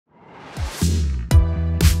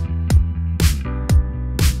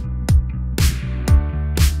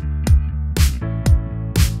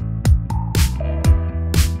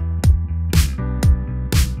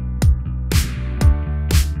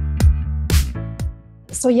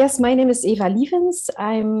So yes, my name is Eva Lievens.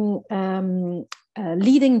 I'm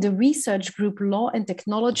leading the research group Law and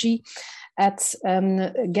Technology at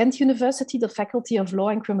Ghent University, the Faculty of Law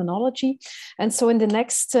and Criminology. And so in the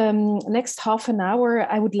next half an hour,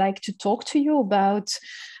 I would like to talk to you about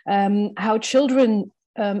how children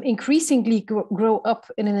increasingly grow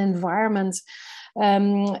up in an environment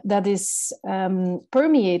that is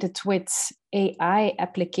permeated with AI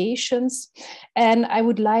applications. And I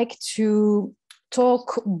would like to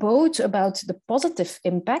talk both about the positive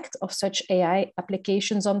impact of such AI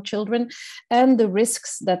applications on children and the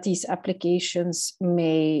risks that these applications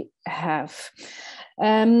may have.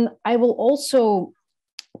 I will also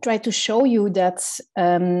try to show you that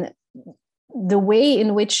the way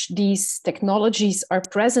in which these technologies are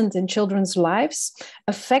present in children's lives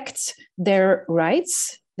affect their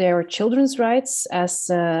rights, their children's rights, as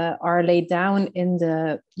are laid down in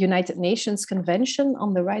the United Nations Convention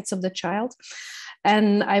on the Rights of the Child.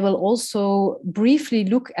 And I will also briefly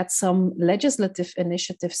look at some legislative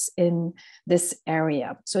initiatives in this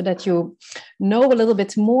area so that you know a little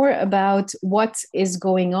bit more about what is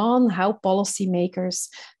going on, how policymakers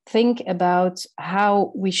think about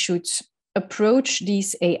how we should approach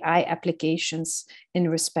these AI applications in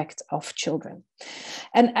respect of children.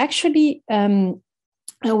 And actually,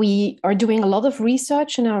 we are doing a lot of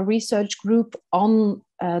research in our research group on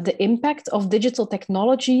the impact of digital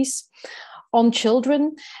technologies on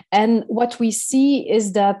children. And what we see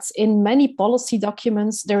is that in many policy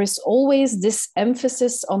documents, there is always this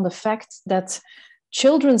emphasis on the fact that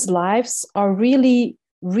children's lives are really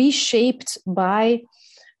reshaped by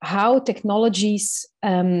how technologies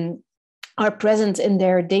are present in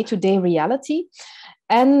their day-to-day reality.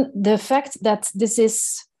 And the fact that this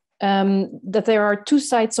is that there are two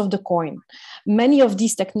sides of the coin. Many of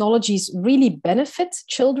these technologies really benefit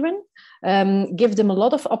children, give them a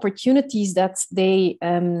lot of opportunities that they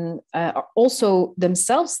also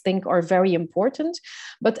themselves think are very important.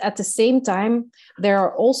 But at the same time, there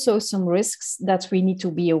are also some risks that we need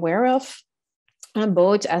to be aware of,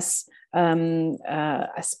 both as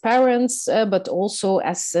parents, but also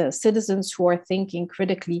as citizens who are thinking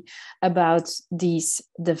critically about these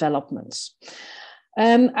developments.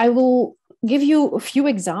 I will give you a few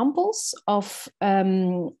examples of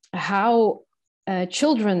how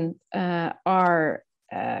children are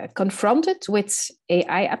confronted with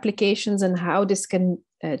AI applications and how this can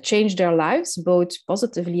change their lives, both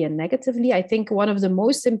positively and negatively. I think one of the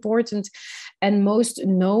most important and most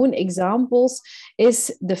known examples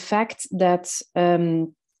is the fact that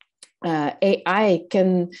AI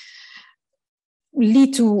can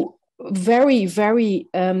lead to very, very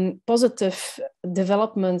positive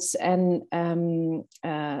developments and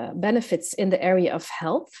benefits in the area of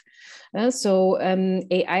health. So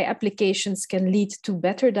AI applications can lead to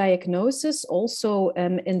better diagnosis also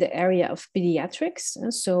in the area of pediatrics.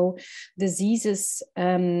 So diseases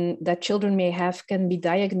that children may have can be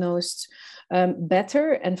diagnosed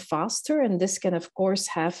better and faster. And this can, of course,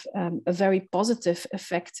 have a very positive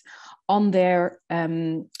effect on their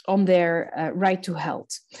right to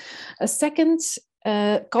health. A second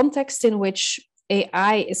context in which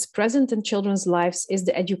AI is present in children's lives is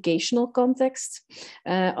the educational context.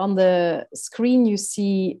 On the screen, you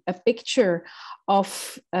see a picture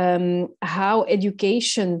of how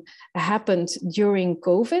education happened during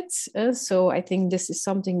COVID. So I think this is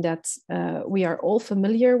something that we are all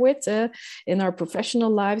familiar with in our professional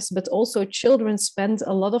lives, but also children spend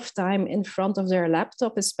a lot of time in front of their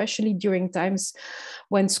laptop, especially during times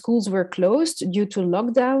when schools were closed due to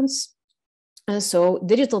lockdowns. So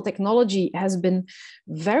digital technology has been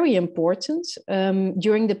very important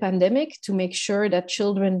during the pandemic to make sure that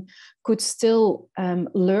children could still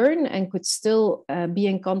learn and could still be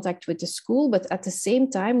in contact with the school. But at the same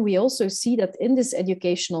time, we also see that in this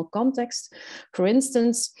educational context, for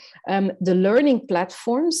instance, the learning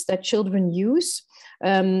platforms that children use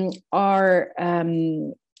are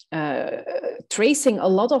tracing a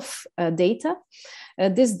lot of data.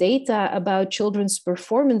 This data about children's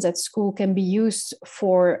performance at school can be used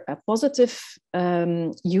for positive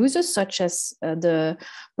uses, such as the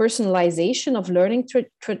personalization of learning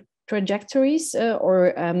trajectories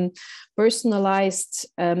or personalized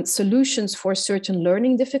solutions for certain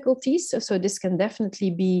learning difficulties. So this can definitely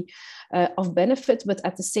be of benefit, but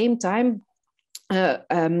at the same time,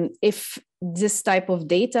 if this type of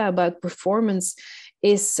data about performance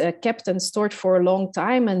is kept and stored for a long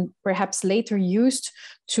time and perhaps later used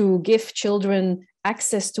to give children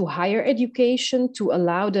access to higher education, to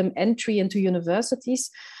allow them entry into universities,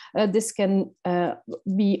 this can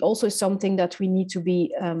be also something that we need to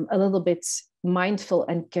be a little bit mindful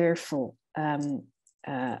and careful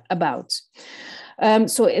about.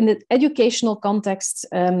 So in the educational context,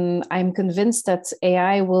 I'm convinced that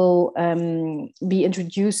AI will be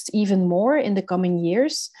introduced even more in the coming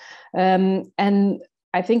years. And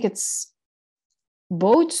I think it's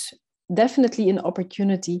both definitely an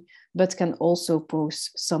opportunity, but can also pose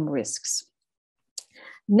some risks.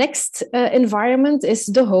 Next environment is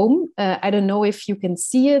the home. I don't know if you can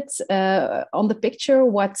see it on the picture,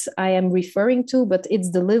 what I am referring to, but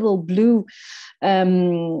it's the little blue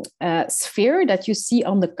sphere that you see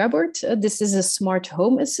on the cupboard. This is a smart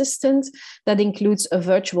home assistant that includes a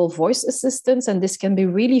virtual voice assistant, and this can be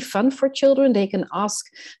really fun for children. They can ask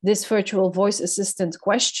this virtual voice assistant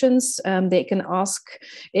questions. They can ask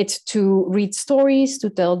it to read stories, to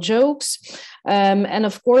tell jokes. And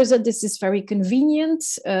of course, this is very convenient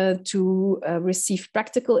to receive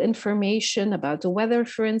practical information about the weather,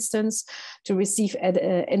 for instance, to receive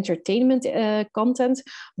entertainment content.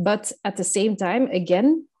 But at the same time,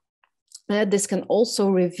 again, this can also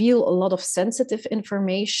reveal a lot of sensitive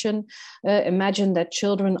information. Imagine that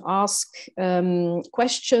children ask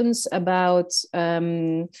questions about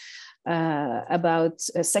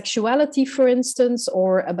sexuality, for instance,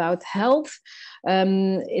 or about health.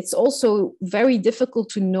 It's also very difficult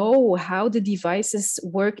to know how the devices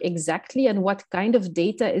work exactly and what kind of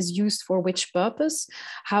data is used for which purpose.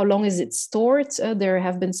 How long is it stored? There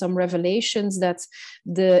have been some revelations that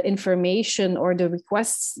the information or the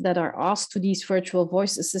requests that are asked to these virtual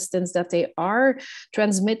voice assistants, that they are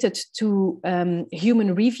transmitted to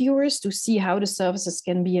human reviewers to see how the services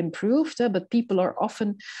can be improved. But people are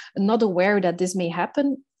often not aware that this may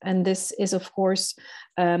happen. And this is, of course,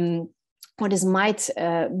 or this might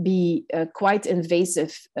be quite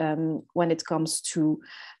invasive when it comes to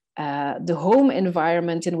the home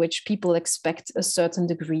environment, in which people expect a certain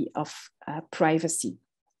degree of privacy.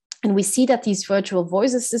 And we see that these virtual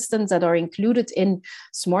voice assistants that are included in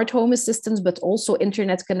smart home assistants, but also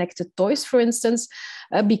internet connected toys, for instance,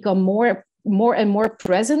 become more and more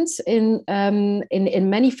present in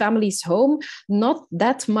many families' home. Not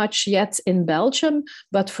that much yet in Belgium,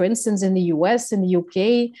 but for instance, in the US, in the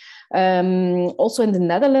UK, also in the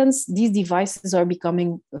Netherlands, these devices are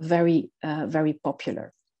becoming very, very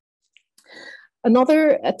popular.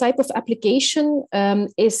 Another type of application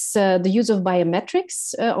is the use of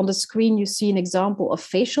biometrics. On the screen, you see an example of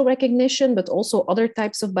facial recognition, but also other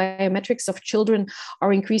types of biometrics of children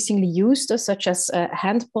are increasingly used, such as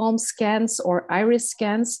hand palm scans or iris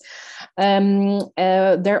scans.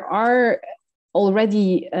 There are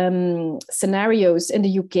already scenarios in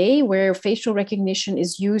the UK where facial recognition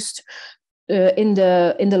is used in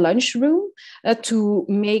the lunchroom to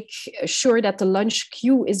make sure that the lunch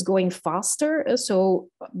queue is going faster. So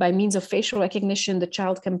by means of facial recognition, the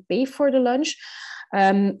child can pay for the lunch.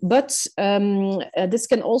 But this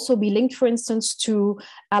can also be linked, for instance, to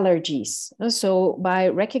allergies. So by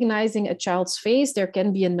recognizing a child's face, there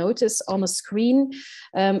can be a notice on a screen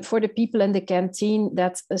for the people in the canteen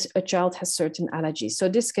that a child has certain allergies. So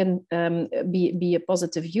this can be a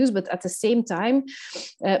positive use, but at the same time,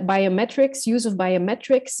 biometrics, use of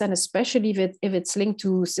biometrics, and especially if it's linked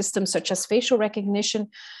to systems such as facial recognition,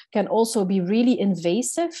 can also be really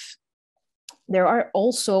invasive. There are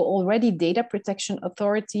also already data protection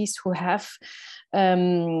authorities who have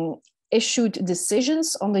issued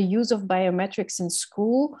decisions on the use of biometrics in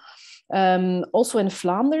school. Also in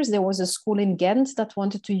Flanders, there was a school in Ghent that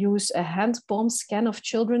wanted to use a hand palm scan of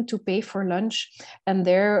children to pay for lunch. And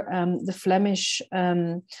there, the Flemish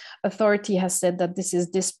authority has said that this is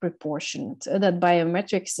disproportionate, that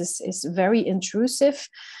biometrics is very intrusive,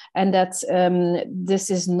 and that this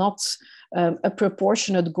is not a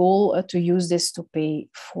proportionate goal to use this to pay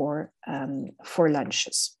for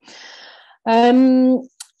lunches. And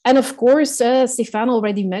of course, Stefano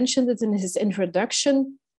already mentioned it in his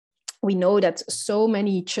introduction. We know that so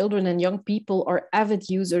many children and young people are avid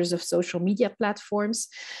users of social media platforms.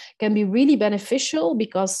 Can be really beneficial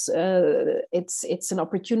because it's an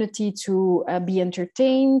opportunity to be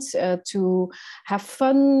entertained, to have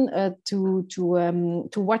fun, to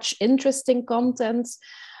watch interesting content.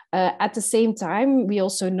 At the same time, we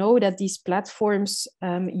also know that these platforms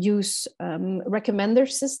use recommender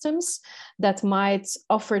systems that might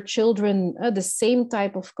offer children the same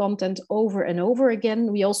type of content over and over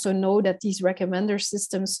again. We also know that these recommender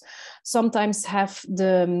systems sometimes have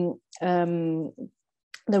the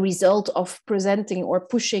the result of presenting or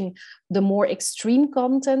pushing the more extreme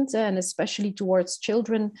content, and especially towards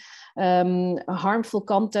children, harmful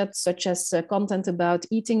content such as content about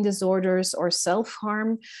eating disorders or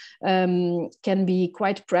self-harm can be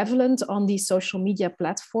quite prevalent on these social media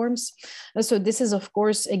platforms. So this is, of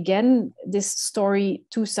course, again, this story,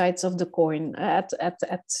 two sides of the coin.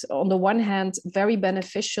 On the one hand, very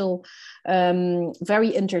beneficial,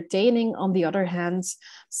 very entertaining. On the other hand,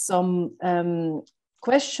 some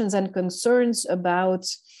questions and concerns about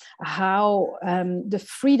how the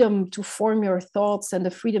freedom to form your thoughts and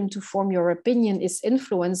the freedom to form your opinion is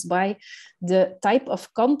influenced by the type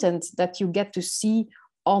of content that you get to see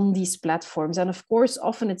on these platforms. And of course,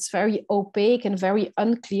 often it's very opaque and very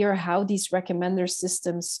unclear how these recommender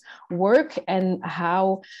systems work and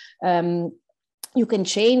how you can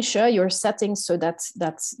change your settings so that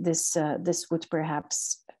this would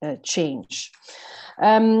perhaps change.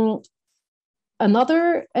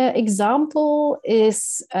 Another example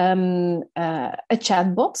is a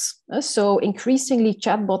chatbot. So increasingly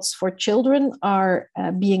chatbots for children are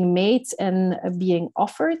being made and being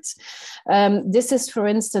offered. This is, for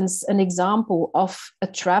instance, an example of a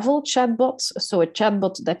travel chatbot. So a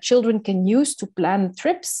chatbot that children can use to plan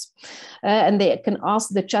trips. And they can ask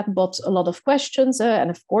the chatbot a lot of questions. And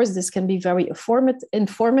of course, this can be very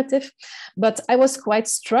informative. But I was quite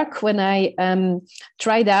struck when I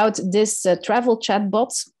tried out this travel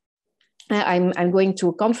chatbot. I'm going to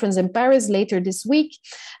a conference in Paris later this week.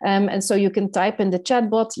 And so you can type in the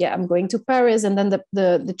chatbot, yeah, I'm going to Paris. And then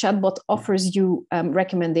the chatbot offers you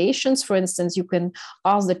recommendations. For instance, you can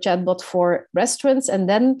ask the chatbot for restaurants, and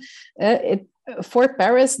then for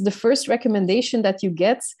Paris, the first recommendation that you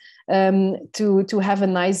get to have a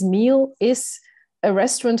nice meal is a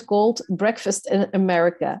restaurant called Breakfast in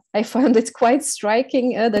America. I found it quite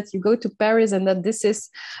striking that you go to Paris and that this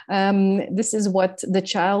is what the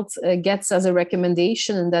child gets as a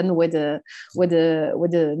recommendation, and then with a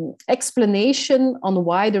explanation on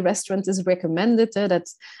why the restaurant is recommended. That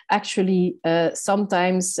actually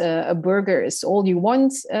sometimes a burger is all you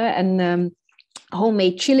want, and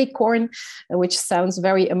homemade chili corn, which sounds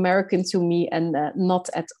very American to me and not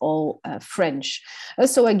at all French.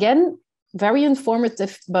 So again, very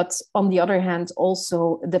informative, but on the other hand,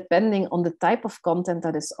 also depending on the type of content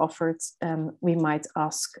that is offered, we might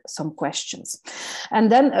ask some questions.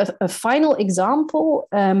 And then a final example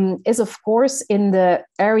is, of course, in the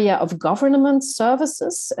area of government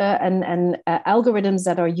services and algorithms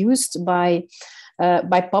that are used by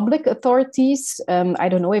public authorities. I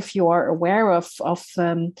don't know if you are aware of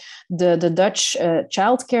the Dutch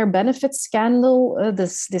childcare benefit scandal.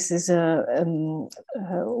 This is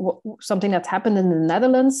something that happened in the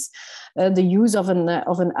Netherlands. The use of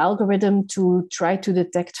an algorithm to try to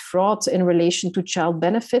detect fraud in relation to child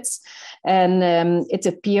benefits, and it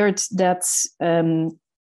appeared that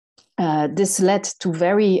this led to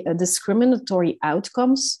very discriminatory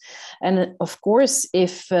outcomes. And of course,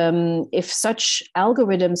 if such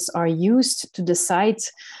algorithms are used to decide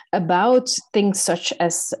about things such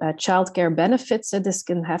as childcare benefits, this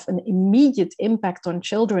can have an immediate impact on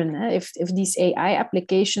children. If these AI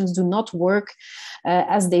applications do not work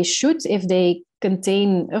as they should, if they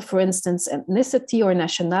contain, for instance, ethnicity or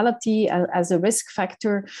nationality as a risk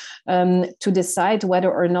factor to decide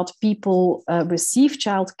whether or not people receive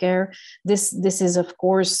childcare, this is, of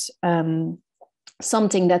course,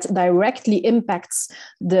 something that directly impacts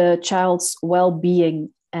the child's well-being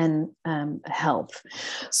and health.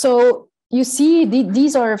 So you see,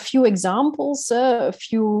 these are a few examples, a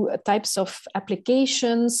few types of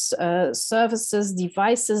applications, services,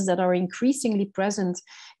 devices that are increasingly present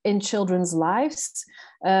in children's lives.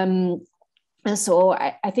 And so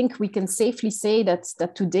I think we can safely say that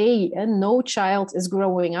today no child is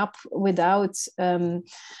growing up without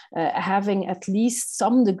having at least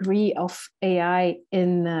some degree of AI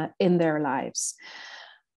in their lives.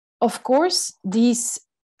 Of course, these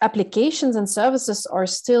applications and services are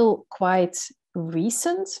still quite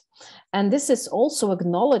recent, and this is also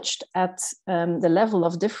acknowledged at the level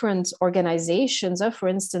of different organizations. For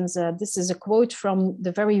instance, this is a quote from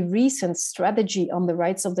the very recent strategy on the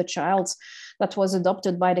rights of the child that was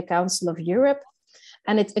adopted by the Council of Europe.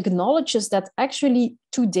 And it acknowledges that actually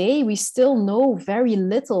today we still know very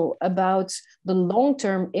little about the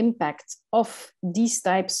long-term impact of these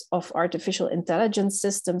types of artificial intelligence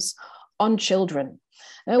systems on children.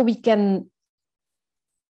 We can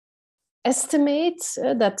estimate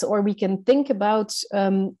that, or we can think about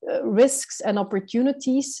risks and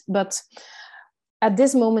opportunities, but at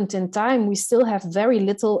this moment in time, we still have very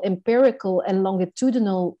little empirical and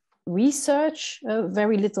longitudinal research,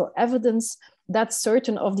 very little evidence that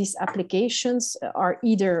certain of these applications are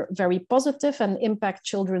either very positive and impact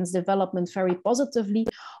children's development very positively,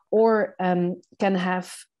 or can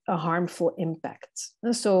have a harmful impact.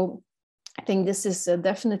 So I think this is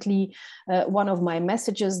definitely one of my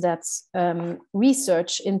messages, that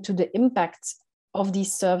research into the impact of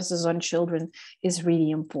these services on children is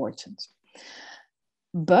really important.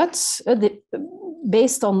 But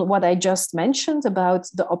based on what I just mentioned about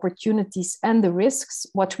the opportunities and the risks,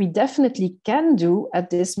 what we definitely can do at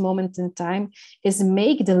this moment in time is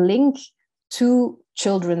make the link to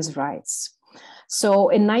children's rights. So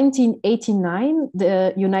in 1989,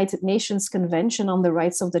 the United Nations Convention on the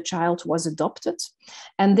Rights of the Child was adopted.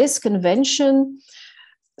 And this convention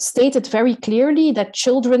stated very clearly that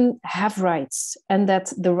children have rights, and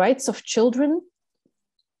that the rights of children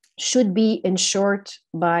should be ensured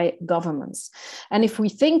by governments. And if we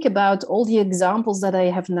think about all the examples that I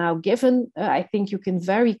have now given, I think you can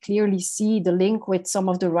very clearly see the link with some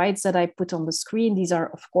of the rights that I put on the screen. These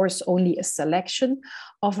are, of course, only a selection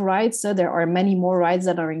of rights. There are many more rights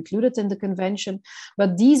that are included in the convention,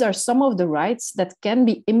 but these are some of the rights that can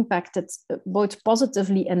be impacted both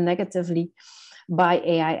positively and negatively by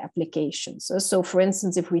AI applications. So for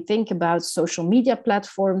instance, if we think about social media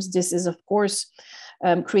platforms, this is, of course,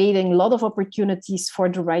 creating a lot of opportunities for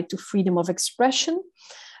the right to freedom of expression.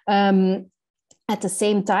 At the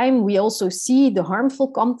same time, we also see the harmful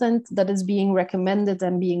content that is being recommended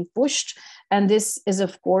and being pushed. And this is,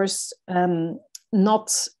 of course,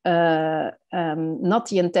 not the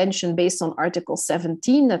intention based on Article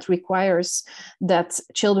 17 that requires that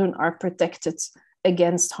children are protected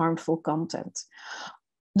against harmful content.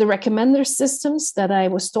 The recommender systems that I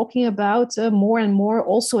was talking about, more and more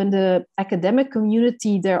also in the academic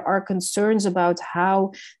community, there are concerns about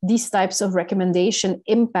how these types of recommendation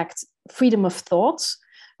impact freedom of thought.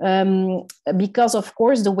 Because, of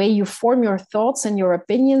course, the way you form your thoughts and your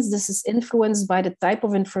opinions, this is influenced by the type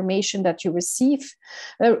of information that you receive,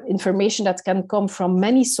 information that can come from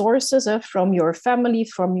many sources, from your family,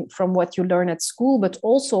 from what you learn at school, but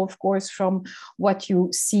also, of course, from what you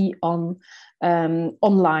see on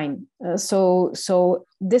online. So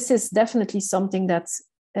this is definitely something that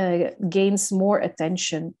gains more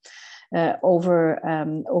attention over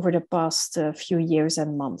the past few years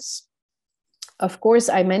and months. Of course,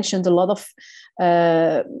 I mentioned a lot of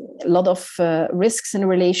risks in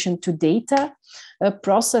relation to data,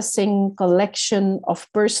 processing, collection of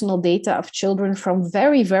personal data of children from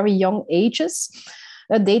very, very young ages.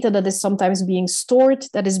 Data that is sometimes being stored,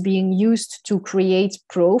 that is being used to create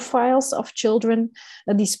profiles of children.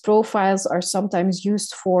 These profiles are sometimes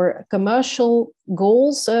used for commercial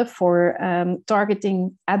goals, for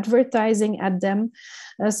targeting advertising at them.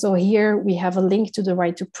 So here we have a link to the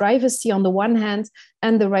right to privacy on the one hand,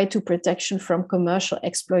 and the right to protection from commercial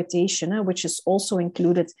exploitation, which is also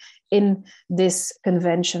included in this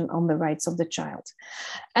Convention on the Rights of the Child.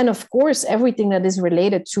 And of course, everything that is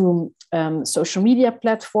related to social media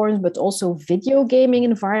platforms, but also video gaming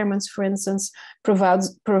environments, for instance,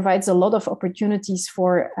 provides a lot of opportunities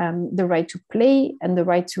for the right to play and the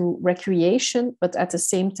right to recreation. But at the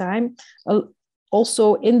same time,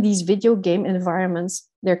 also in these video game environments,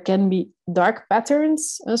 there can be dark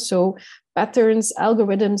patterns. So patterns,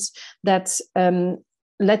 algorithms that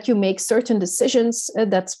let you make certain decisions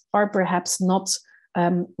that are perhaps not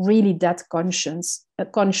really that conscious.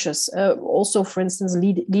 Also, for instance,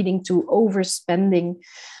 leading to overspending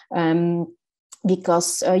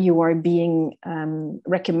because you are being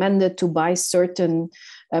recommended to buy certain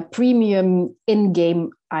premium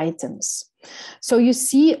in-game items. So you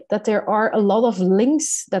see that there are a lot of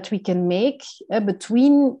links that we can make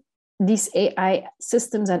between these AI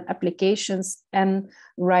systems and applications and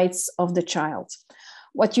rights of the child.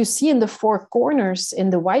 What you see in the four corners in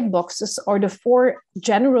the white boxes are the four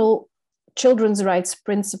general children's rights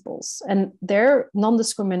principles. And their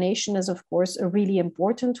non-discrimination is, of course, a really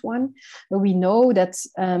important one. We know that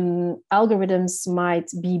algorithms might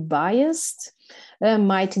be biased,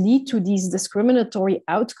 might lead to these discriminatory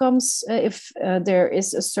outcomes if there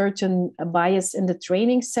is a certain bias in the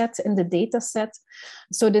training set, in the data set.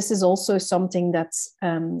 So this is also something that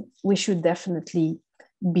we should definitely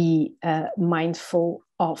be mindful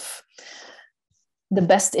of. The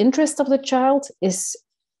best interest of the child is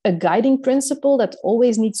a guiding principle that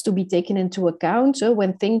always needs to be taken into account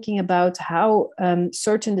when thinking about how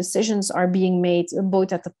certain decisions are being made,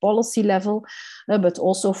 both at the policy level, but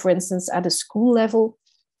also, for instance, at a school level.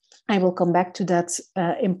 I will come back to that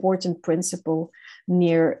important principle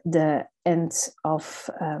near the end of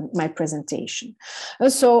my presentation.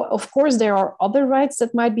 So, of course, there are other rights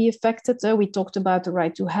that might be affected. We talked about the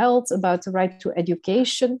right to health, about the right to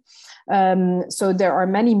education. So there are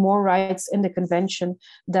many more rights in the convention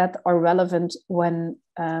that are relevant when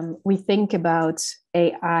we think about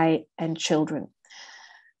AI and children.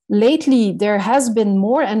 Lately, there has been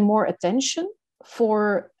more and more attention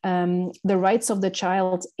for the rights of the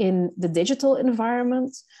child in the digital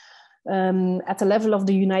environment. At the level of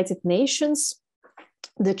the United Nations,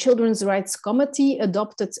 the Children's Rights Committee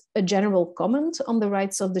adopted a general comment on the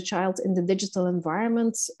rights of the child in the digital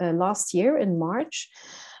environment last year in March.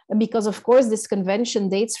 Because, of course, this convention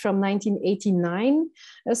dates from 1989,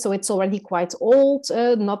 so it's already quite old.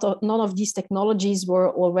 None of these technologies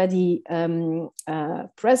were already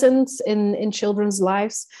present in children's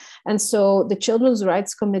lives. And so the Children's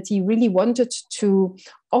Rights Committee really wanted to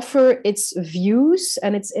offer its views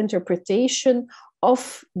and its interpretation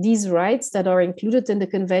of these rights that are included in the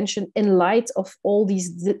convention in light of all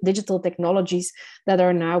these digital technologies that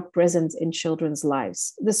are now present in children's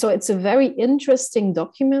lives. So it's a very interesting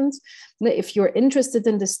document. If you're interested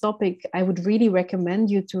in this topic, I would really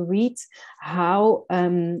recommend you to read how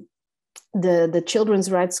the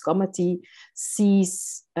Children's Rights Committee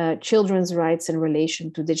sees children's rights in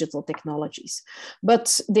relation to digital technologies.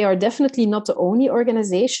 But they are definitely not the only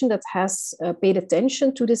organization that has paid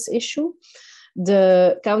attention to this issue.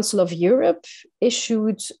 The Council of Europe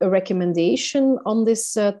issued a recommendation on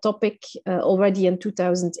this topic already in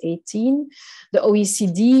 2018. The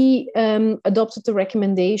OECD adopted the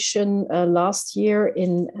recommendation last year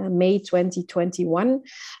in May 2021.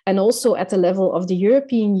 And also at the level of the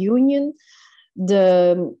European Union,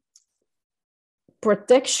 the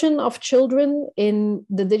protection of children in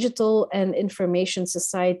the digital and information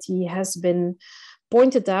society has been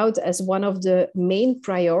pointed out as one of the main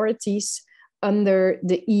priorities under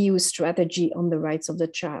the EU strategy on the rights of the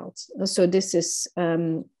child. So this is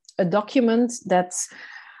a document that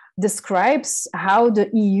describes how the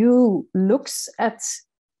EU looks at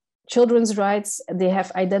children's rights. They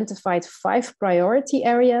have identified 5 priority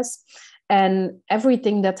areas, and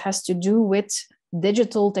everything that has to do with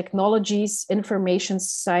digital technologies, information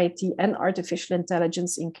society, and artificial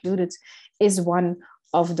intelligence included is one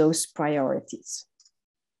of those priorities.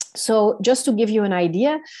 So just to give you an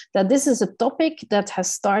idea that this is a topic that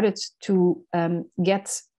has started to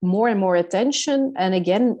get more and more attention. And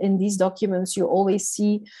again, in these documents, you always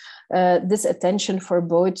see this attention for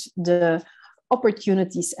both the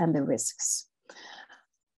opportunities and the risks.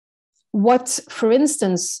 What, for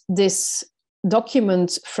instance, this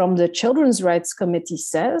document from the Children's Rights Committee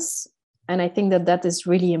says, and I think that that is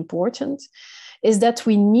really important, is that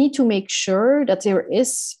we need to make sure that there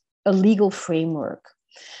is a legal framework.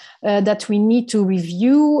 That we need to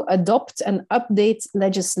review, adopt, and update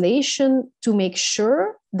legislation to make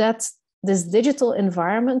sure that this digital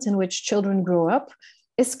environment in which children grow up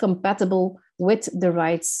is compatible with the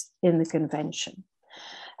rights in the convention.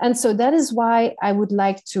 And so that is why I would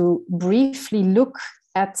like to briefly look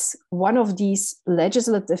at one of these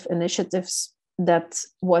legislative initiatives that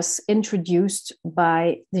was introduced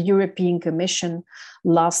by the European Commission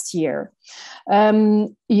last year.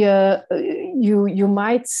 You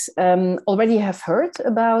might already have heard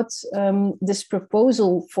about this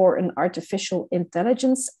proposal for an Artificial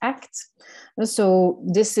Intelligence Act. So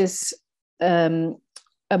this is a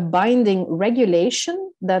binding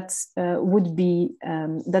regulation that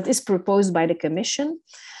that is proposed by the Commission.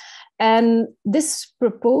 And this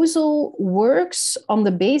proposal works on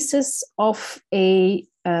the basis of a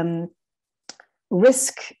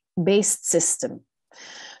risk-based system.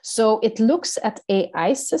 So it looks at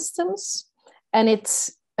AI systems and it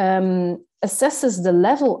assesses the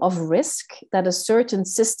level of risk that a certain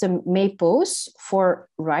system may pose for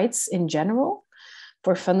rights in general,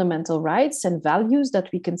 for fundamental rights and values that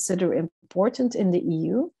we consider important in the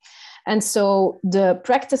EU. And so the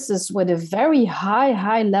practices with a very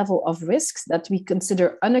high level of risks that we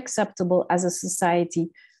consider unacceptable as a society,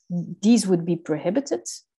 these would be prohibited.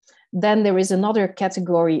 Then there is another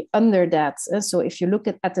category under that. So if you look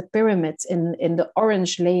at the pyramid in the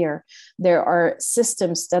orange layer, there are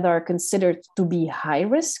systems that are considered to be high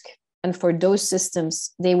risk. And for those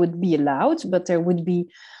systems, they would be allowed, but there would be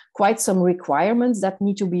quite some requirements that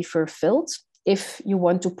need to be fulfilled if you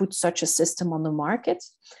want to put such a system on the market.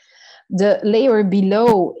 The layer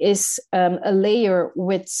below is a layer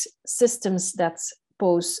with systems that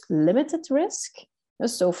pose limited risk.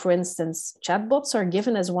 So, for instance, chatbots are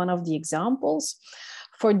given as one of the examples.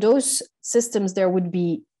 For those systems, there would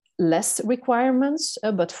be less requirements,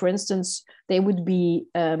 but for instance, they would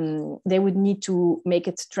need to make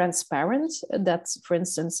it transparent that, for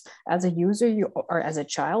instance, as a user or as a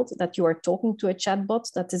child, that you are talking to a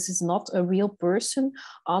chatbot, that this is not a real person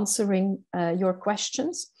answering your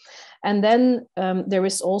questions. And then there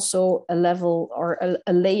is also a level or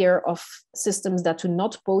a layer of systems that do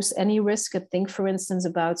not pose any risk. Think, for instance,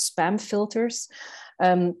 about spam filters.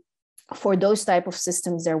 For those type of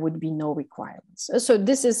systems, there would be no requirements. So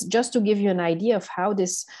this is just to give you an idea of how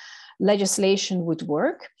this legislation would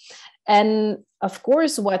work. And of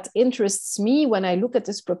course, what interests me when I look at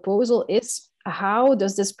this proposal is how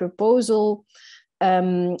does this proposal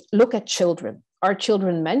look at children? Are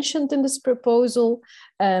children mentioned in this proposal?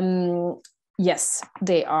 Yes,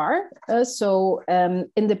 they are.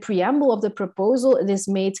 In the preamble of the proposal, it is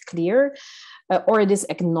made clear or it is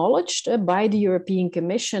acknowledged by the European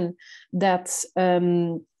Commission that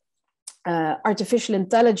artificial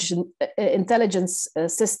intelligence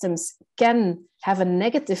systems can have a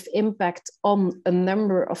negative impact on a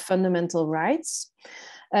number of fundamental rights,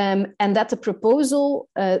 and that the proposal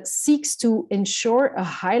seeks to ensure a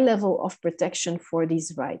high level of protection for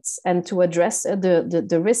these rights and to address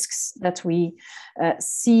the risks that we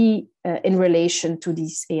see in relation to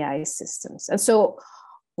these AI systems. And so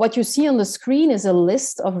what you see on the screen is a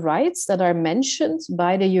list of rights that are mentioned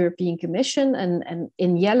by the European Commission, and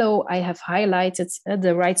in yellow I have highlighted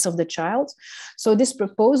the rights of the child. So this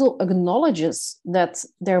proposal acknowledges that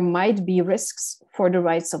there might be risks for the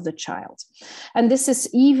rights of the child. And this is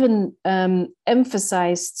even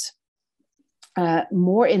emphasized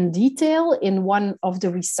more in detail in one of the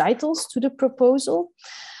recitals to the proposal.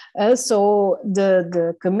 So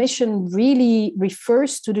the Commission really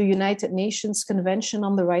refers to the United Nations Convention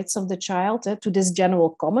on the Rights of the Child, to this general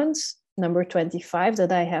comment, number 25,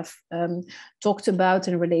 that I have talked about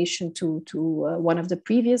in relation to one of the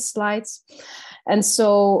previous slides. And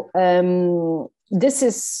so this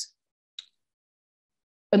is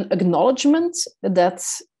an acknowledgement that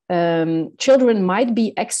children might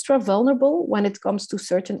be extra vulnerable when it comes to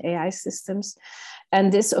certain AI systems.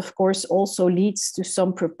 And this, of course, also leads to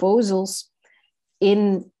some proposals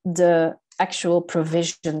in the actual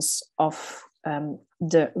provisions of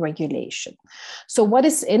the regulation. So what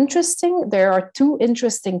is interesting? There are two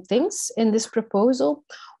interesting things in this proposal.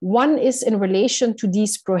 One is in relation to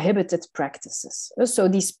these prohibited practices. So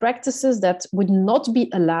these practices that would not be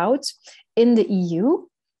allowed in the EU.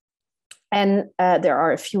 And there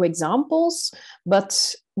are a few examples,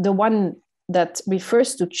 but the one that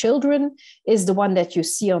refers to children is the one that you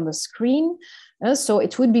see on the screen. So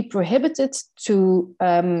it would be prohibited to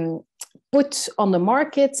put on the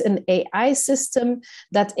market an AI system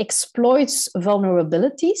that exploits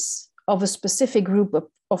vulnerabilities of a specific group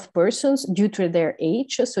of persons due to their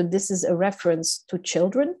age. So this is a reference to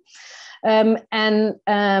children.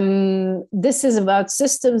 This is about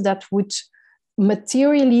systems that would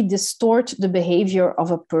materially distort the behavior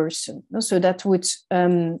of a person. So that would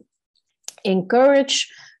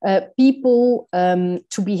encourage people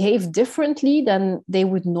to behave differently than they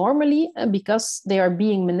would normally because they are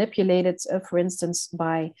being manipulated, for instance,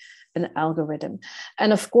 by an algorithm.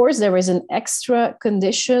 And of course, there is an extra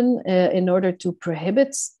condition in order to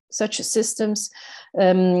prohibit such systems,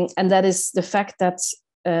 and that is the fact that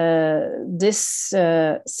this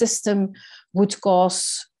system would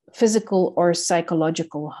cause physical or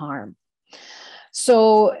psychological harm.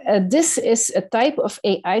 So this is a type of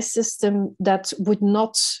AI system that would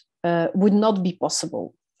not be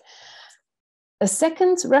possible. A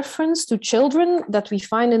second reference to children that we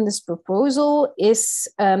find in this proposal is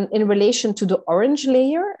in relation to the orange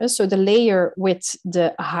layer, so the layer with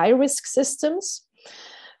the high-risk systems.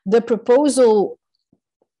 The proposal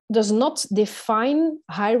does not define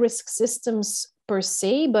high-risk systems per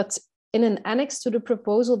se, but in an annex to the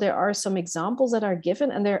proposal, there are some examples that are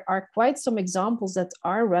given, and there are quite some examples that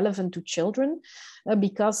are relevant to children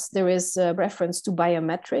because there is a reference to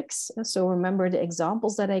biometrics. So remember the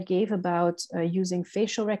examples that I gave about using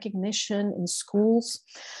facial recognition in schools.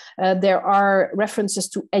 There are references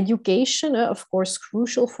to education, of course,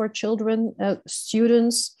 crucial for children,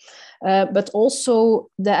 students, but also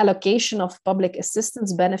the allocation of public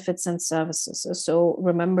assistance benefits and services. So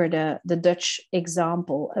remember the Dutch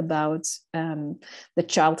example about the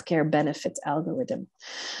childcare benefit algorithm.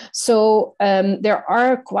 So there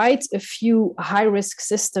are quite a few high-risk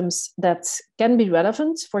systems that can be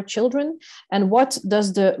relevant for children. And what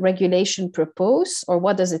does the regulation propose, or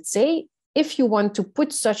what does it say? If you want to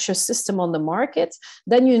put such a system on the market,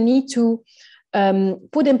 then you need to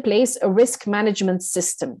put in place a risk management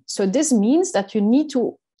system. So this means that you need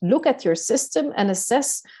to look at your system and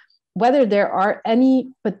assess whether there are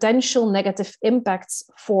any potential negative impacts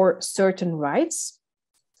for certain rights.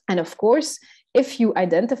 And of course, if you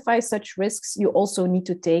identify such risks, you also need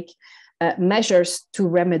to take measures to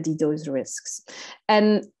remedy those risks.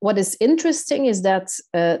 And what is interesting is that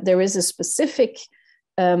there is a specific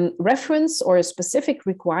reference or a specific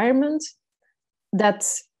requirement that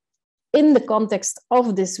in the context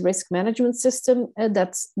of this risk management system,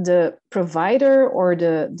 that the provider or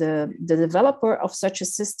the developer of such a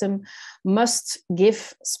system must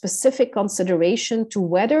give specific consideration to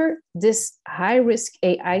whether this high-risk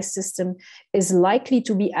AI system is likely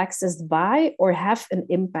to be accessed by or have an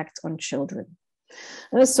impact on children.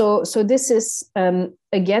 So this is,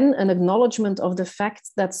 again, an acknowledgement of the fact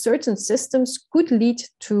that certain systems could lead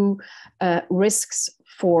to risks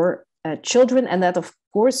for children, and that, of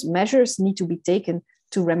course, measures need to be taken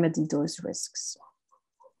to remedy those risks.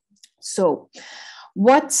 So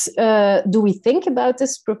what do we think about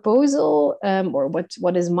this proposal, or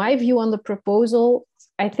what is my view on the proposal?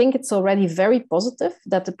 I think it's already very positive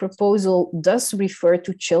that the proposal does refer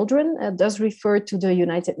to children, does refer to the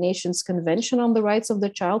United Nations Convention on the Rights of the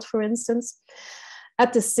Child, for instance.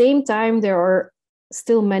 At the same time, there are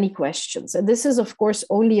still many questions. And this is, of course,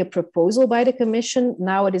 only a proposal by the Commission.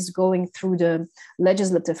 Now it is going through the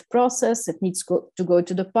legislative process. It needs to go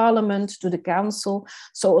to the Parliament, to the Council.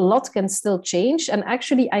 So a lot can still change. And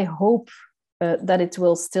actually, I hope that it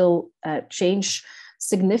will still change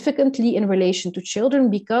significantly in relation to children,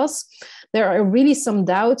 because there are really some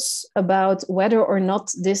doubts about whether or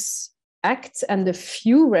not this act and the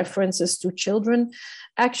few references to children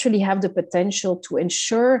actually have the potential to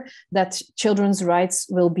ensure that children's rights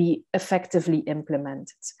will be effectively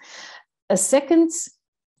implemented. A second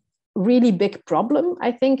really big problem,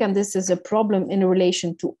 I think, and this is a problem in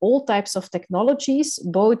relation to all types of technologies,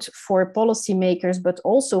 both for policymakers, but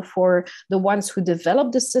also for the ones who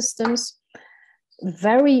develop the systems.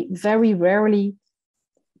 Very, very rarely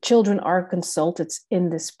children are consulted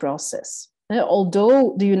in this process.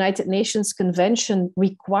 Although the United Nations Convention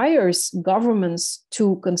requires governments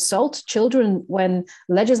to consult children when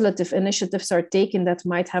legislative initiatives are taken that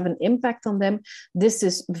might have an impact on them, this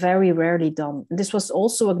is very rarely done. This was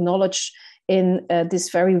also acknowledged in this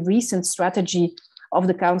very recent strategy of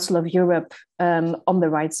the Council of Europe on the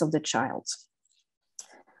rights of the child.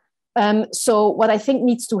 So what I think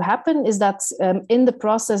needs to happen is that in the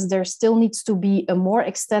process, there still needs to be a more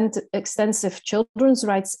extensive children's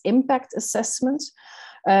rights impact assessment,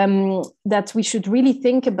 that we should really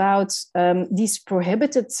think about these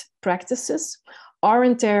prohibited practices.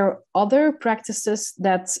 Aren't there other practices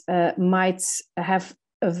that might have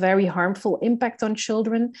a very harmful impact on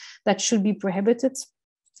children that should be prohibited?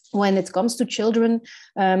 When it comes to children,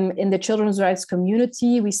 in the children's rights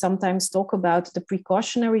community, we sometimes talk about the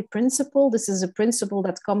precautionary principle. This is a principle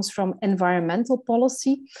that comes from environmental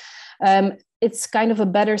policy. It's kind of a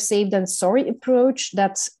better safe than sorry approach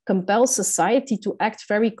that compels society to act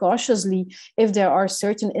very cautiously if there are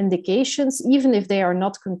certain indications, even if they are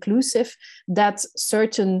not conclusive, that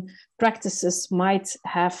certain practices might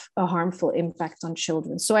have a harmful impact on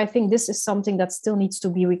children. So I think this is something that still needs to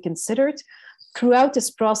be reconsidered. Throughout this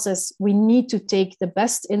process, we need to take the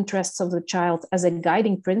best interests of the child as a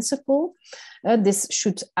guiding principle. This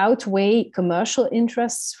should outweigh commercial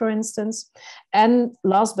interests, for instance. And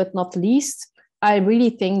last but not least, I really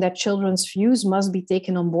think that children's views must be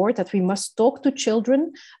taken on board, that we must talk to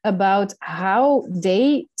children about how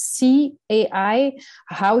they see AI,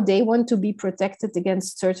 how they want to be protected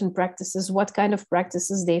against certain practices, what kind of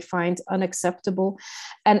practices they find unacceptable.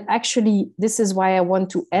 And actually, this is why I want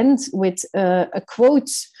to end with a quote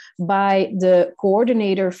by the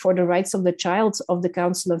coordinator for the rights of the child of the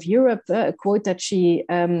Council of Europe, a quote that she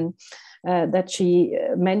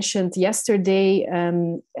mentioned yesterday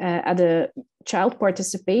at a child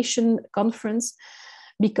participation conference,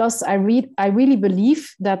 because I really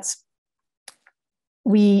believe that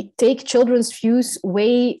we take children's views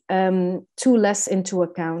way too less into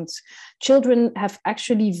account. Children have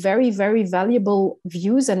actually very, very valuable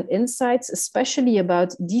views and insights, especially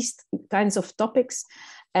about these kinds of topics.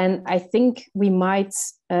 And I think we might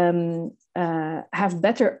have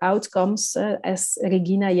better outcomes, as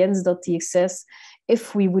Regina Jens-Dottir says,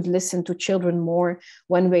 if we would listen to children more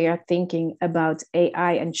when we are thinking about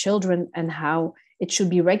AI and children and how it should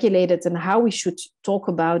be regulated and how we should talk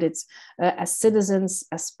about it as citizens,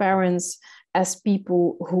 as parents, as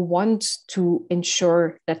people who want to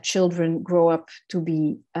ensure that children grow up to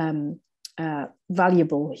be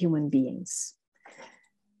valuable human beings.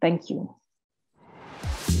 Thank you.